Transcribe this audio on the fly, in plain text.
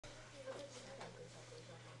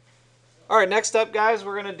All right, next up, guys,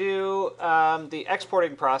 we're going to do the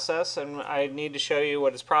exporting process, and I need to show you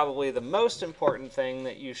what is probably the most important thing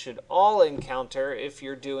that you should all encounter if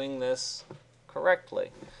you're doing this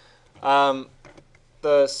correctly. The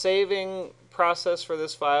saving process for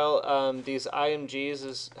this file, these IMGs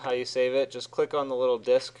is how you save it. Just click on the little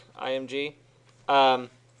disk IMG.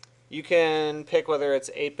 You can pick whether it's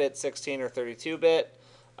 8-bit, 16, or 32-bit.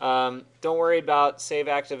 Don't worry about save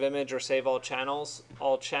active image or save all channels.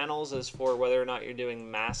 All channels is for whether or not you're doing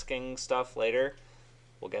masking stuff later.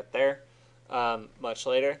 We'll get there much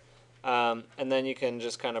later. And then you can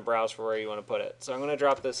just kind of browse for where you want to put it. So I'm going to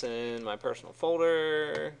drop this in my personal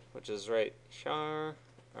folder, which is right here. All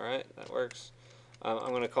right, that works. I'm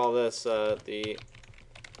going to call this the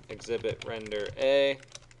exhibit render A.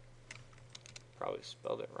 Probably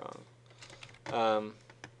spelled it wrong.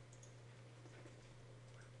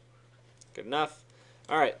 Good enough.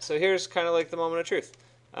 All right, so here's kind of like the moment of truth.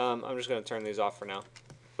 I'm just going to turn these off for now.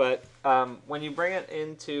 But when you bring it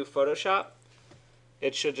into Photoshop,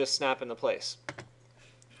 it should just snap into place.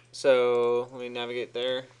 So let me navigate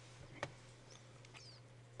there.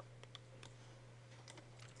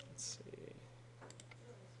 Let's see.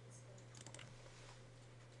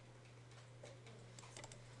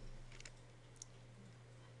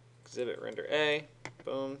 Exhibit render A.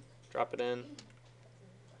 Boom. Drop it in.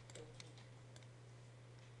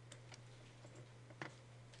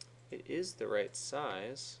 It is the right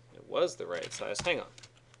size. It was the right size. Hang on.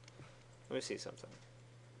 Let me see something.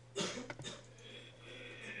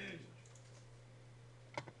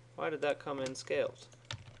 Why did that come in scaled?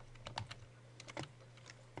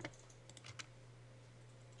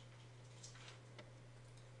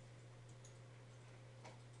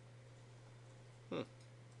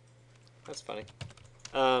 That's funny.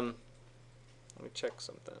 Let me check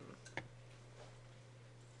something.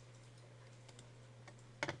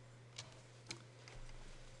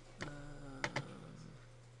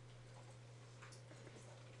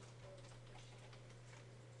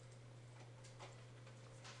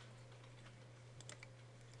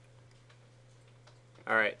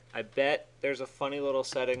 Alright, I bet there's a funny little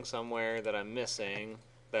setting somewhere that I'm missing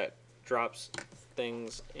that drops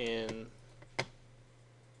things in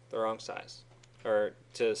the wrong size, or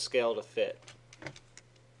to scale to fit.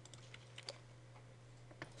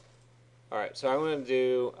 Alright, so I'm going to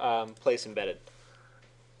do place embedded.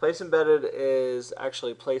 Place embedded is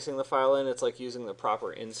actually placing the file in. It's like using the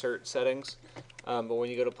proper insert settings. But when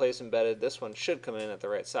you go to place embedded, this one should come in at the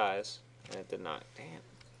right size, and it did not. Damn.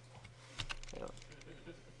 Hang on.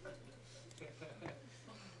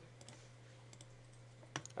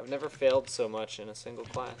 I've never failed so much in a single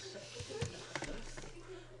class.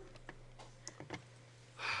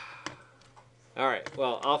 Alright,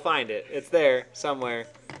 well, I'll find it. It's there somewhere.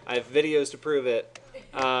 I have videos to prove it.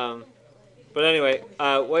 But anyway,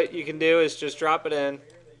 what you can do is just drop it in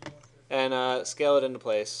and scale it into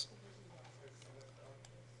place.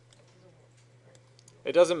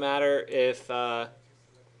 It doesn't matter if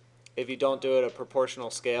you don't do it at proportional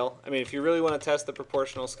scale. I mean, if you really want to test the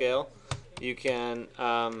proportional scale, you can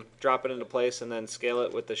drop it into place and then scale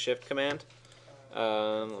it with the shift command.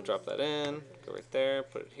 We'll drop that in, go right there,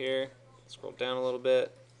 put it here, scroll down a little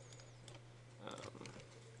bit.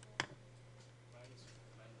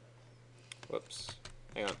 Whoops,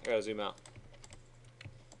 hang on, I gotta zoom out.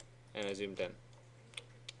 And I zoomed in.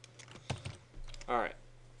 Alright,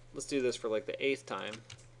 let's do this for like the 8th time.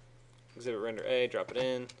 Exhibit render A, drop it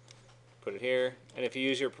in, put it here, and if you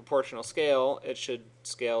use your proportional scale, it should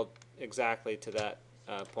scale exactly to that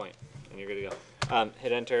point, and you're good to go.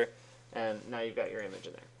 Hit enter, and now you've got your image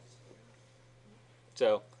in there.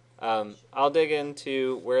 So I'll dig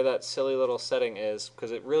into where that silly little setting is,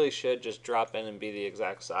 because it really should just drop in and be the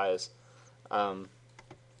exact size. I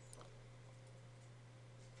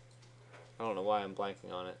don't know why I'm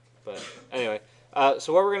blanking on it, but anyway.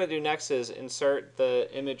 So what we're going to do next is insert the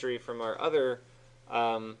imagery from our other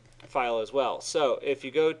file as well. So if you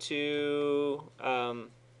go to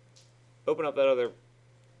open up that other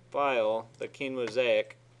file, the Keen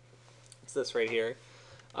Mosaic, it's this right here.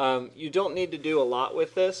 You don't need to do a lot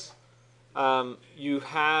with this. You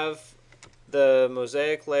have the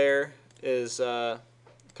mosaic layer is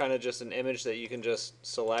kind of just an image that you can just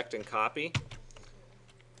select and copy.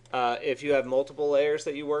 If you have multiple layers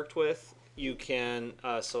that you worked with, you can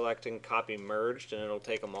select and copy merged, and it'll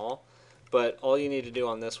take them all. But all you need to do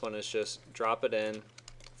on this one is just drop it in,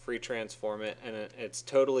 free transform it, and it's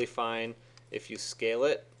totally fine if you scale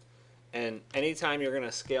it. And anytime you're going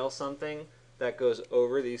to scale something that goes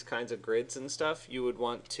over these kinds of grids and stuff, you would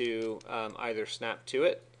want to either snap to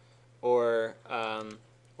it or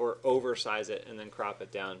over oversize it and then crop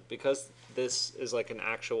it down. Because this is like an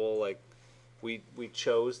actual, like, we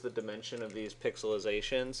chose the dimension of these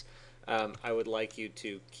pixelizations, I would like you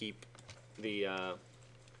to keep the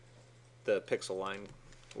pixel line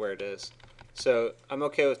where it is. So I'm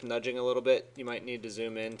okay with nudging a little bit. You might need to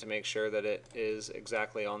zoom in to make sure that it is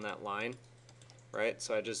exactly on that line, right?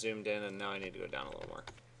 So I just zoomed in, and now I need to go down a little more,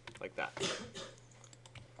 like that.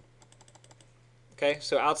 Okay,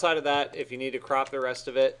 so outside of that, if you need to crop the rest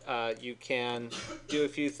of it, you can do a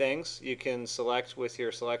few things. You can select with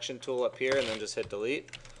your selection tool up here and then just hit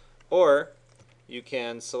delete. Or you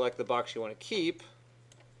can select the box you want to keep,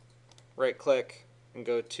 right click, and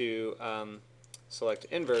go to select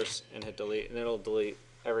inverse and hit delete, and it'll delete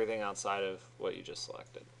everything outside of what you just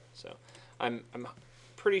selected. So I'm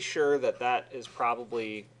pretty sure that that is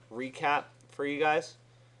probably recap for you guys.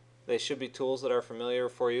 They should be tools that are familiar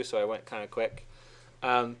for you, so I went kind of quick.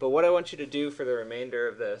 But what I want you to do for the remainder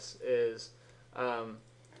of this is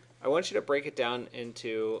I want you to break it down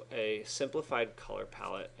into a simplified color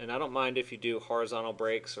palette. And I don't mind if you do horizontal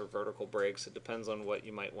breaks or vertical breaks. It depends on what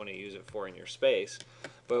you might want to use it for in your space.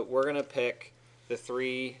 But we're going to pick the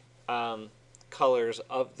three colors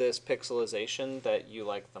of this pixelization that you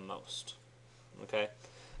like the most. Okay?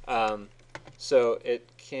 So it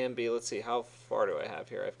can be, let's see, how far do I have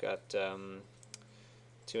here? I've got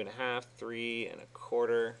 2.5, 3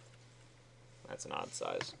 1/4. That's an odd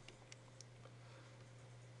size.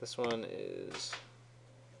 This one is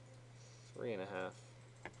 3.5.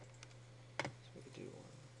 So we could do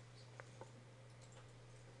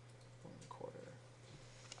 1 1/4.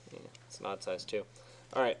 Yeah, it's an odd size too.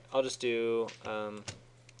 All right, I'll just do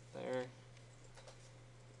there.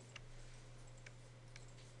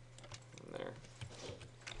 And there.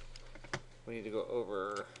 We need to go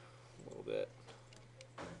over a little bit.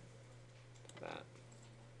 That.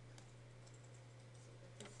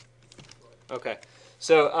 Okay,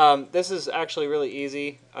 so this is actually really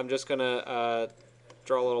easy. I'm just going to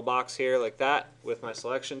draw a little box here like that with my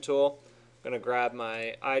selection tool. I'm going to grab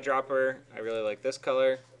my eyedropper. I really like this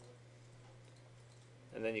color.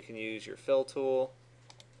 And then you can use your fill tool,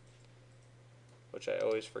 which I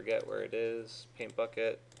always forget where it is. Paint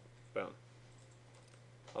bucket. Boom.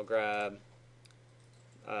 I'll grab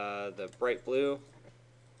the bright blue.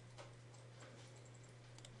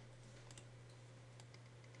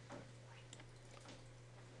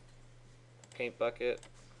 Paint bucket.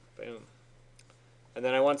 Boom. And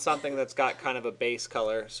then I want something that's got kind of a base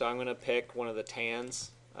color, so I'm going to pick one of the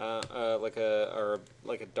tans, like a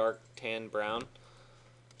dark tan brown.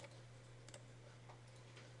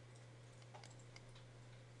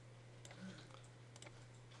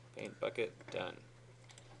 Paint bucket, done.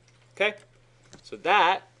 Okay, so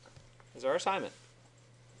that is our assignment.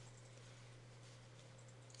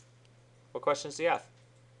 What questions do you have?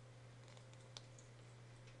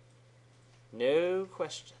 No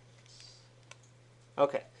questions.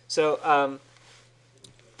 Okay, so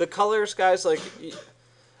the colors, guys, like,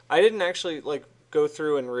 I didn't actually like go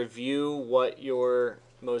through and review what your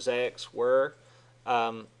mosaics were.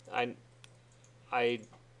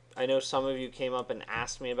 I know some of you came up and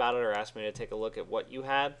asked me about it or asked me to take a look at what you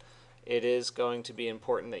had. It is going to be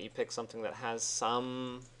important that you pick something that has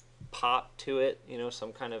some pop to it, you know,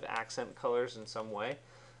 some kind of accent colors in some way.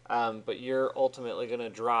 But you're ultimately going to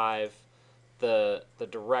drive the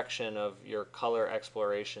direction of your color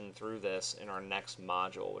exploration through this in our next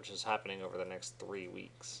module, which is happening over the next 3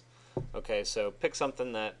 weeks. Okay, so pick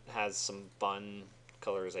something that has some fun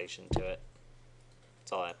colorization to it.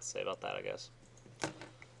 That's all I have to say about that, I guess.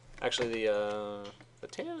 Actually, the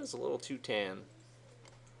tan is a little too tan.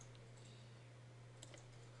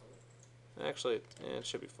 Actually, yeah, it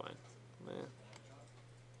should be fine. Yeah.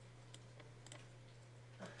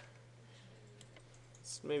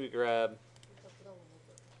 Let's maybe grab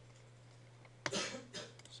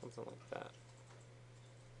something like that.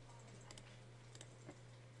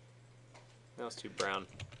 That was too brown.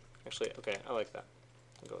 Actually, okay, I like that.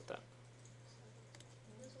 I'll go with that.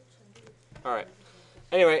 All right.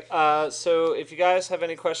 Anyway, so if you guys have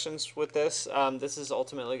any questions with this, this is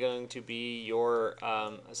ultimately going to be your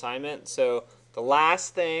assignment. So the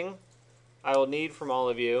last thing I will need from all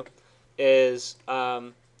of you is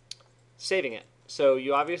saving it. So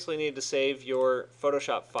you obviously need to save your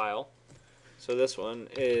Photoshop file. So this one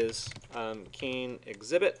is Keen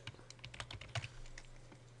Exhibit.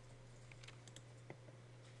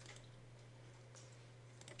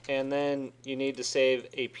 And then you need to save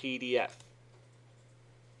a PDF.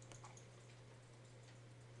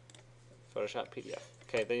 Photoshop PDF.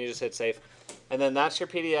 Okay, then you just hit save. And then that's your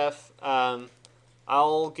PDF.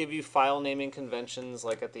 I'll give you file naming conventions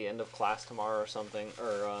like at the end of class tomorrow or something,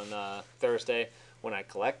 or on Thursday when I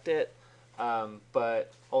collect it.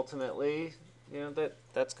 But ultimately,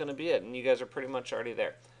 that's going to be it, and you guys are pretty much already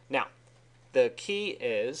there. Now, the key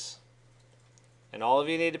is, and all of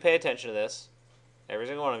you need to pay attention to this, every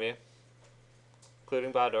single one of you,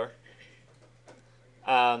 including Bador,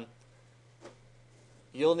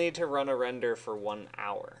 you'll need to run a render for 1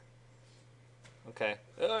 hour. Okay?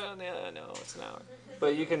 No, it's an hour.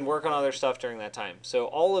 But you can work on other stuff during that time. So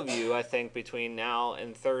all of you, I think, between now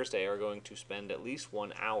and Thursday are going to spend at least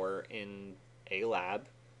 1 hour in a lab,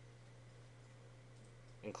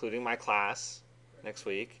 including my class next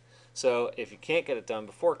week. So if you can't get it done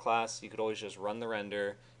before class, you could always just run the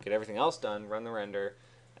render, get everything else done, run the render,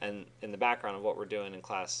 and in the background of what we're doing in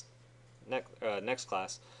class, next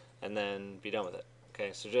class, and then be done with it.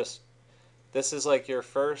 Okay, so just, this is like your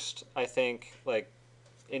first, I think, like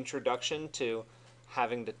introduction to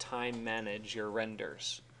having to time manage your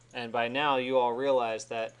renders. And by now you all realize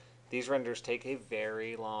that these renders take a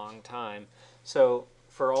very long time. So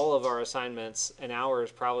for all of our assignments, an hour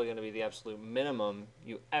is probably going to be the absolute minimum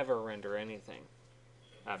you ever render anything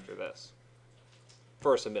after this.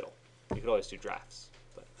 For a submittal. You could always do drafts.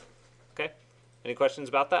 But, okay? Any questions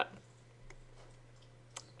about that?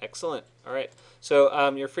 Excellent. All right. So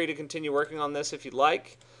you're free to continue working on this if you'd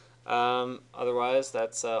like. Otherwise,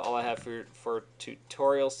 that's all I have for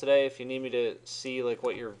tutorials today. If you need me to see like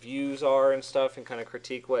what your views are and stuff and kind of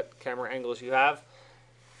critique what camera angles you have,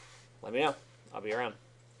 let me know. I'll be around.